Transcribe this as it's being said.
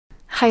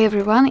Hi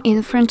everyone,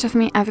 in front of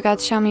me I've got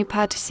XIAOMI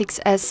Pad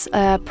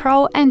 6S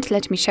Pro, and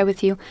let me share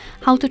with you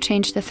how to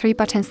change the 3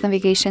 buttons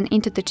navigation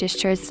into the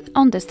gestures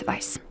on this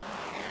device.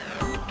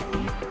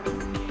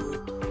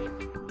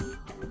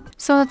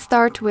 So let's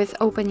start with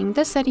opening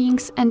the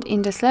settings, and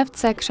in this left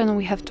section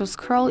we have to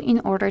scroll in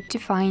order to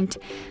find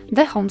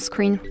the home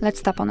screen.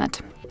 Let's tap on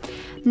it.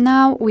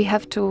 Now we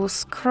have to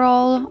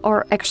scroll,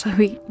 or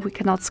actually we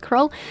cannot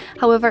scroll.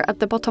 However, at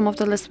the bottom of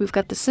the list we've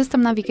got the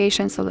system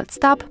navigation, so let's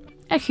tap.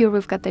 And here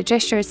we've got the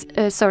gestures,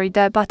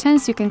 the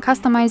buttons. You can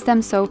customize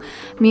them, so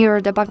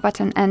mirror the back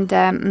button and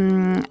the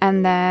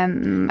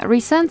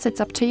recents,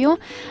 it's up to you.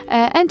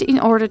 And in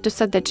order to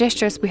set the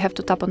gestures, we have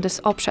to tap on this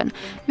option.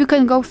 You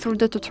can go through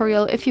the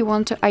tutorial if you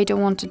want to. I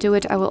don't want to do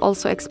it. I will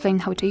also explain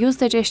how to use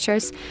the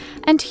gestures.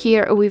 And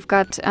here we've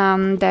got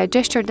the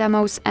gesture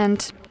demos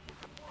and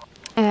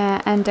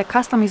the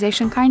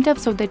customization kind of,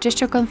 so the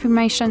gesture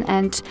confirmation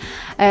and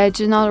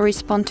do not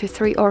respond to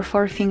 3 or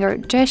 4 finger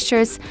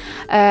gestures.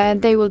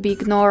 They will be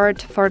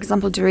ignored, for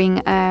example, during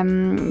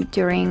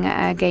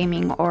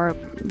gaming or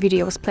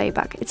videos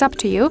playback. It's up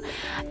to you.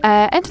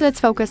 And let's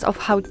focus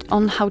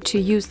on how to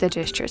use the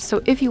gestures.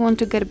 So if you want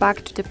to get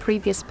back to the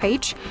previous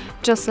page,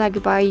 just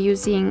like by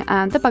using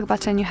the back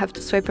button, you have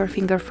to swipe your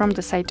finger from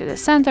the side to the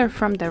center,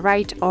 from the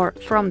right or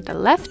from the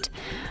left.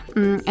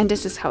 And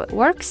this is how it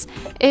works.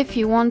 If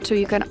you want to,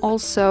 you can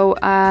also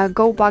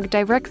go back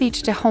directly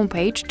to the home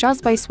page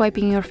just by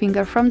swiping your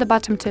finger from the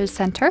bottom to the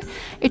center.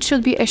 It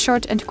should be a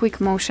short and quick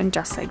motion,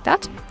 just like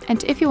that.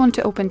 And if you want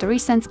to open the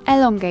recents,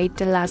 elongate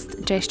the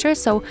last gesture,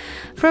 so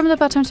from the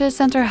bottom to the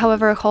center.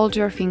 However, hold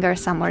your finger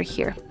somewhere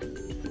here,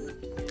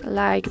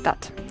 like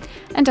that.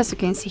 And as you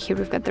can see here,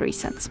 we've got the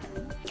recents.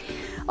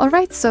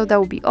 Alright, so that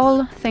will be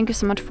all. Thank you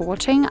so much for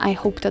watching. I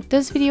hope that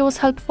this video was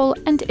helpful,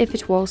 and if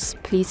it was,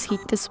 please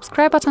hit the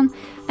subscribe button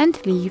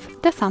and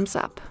leave the thumbs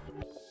up.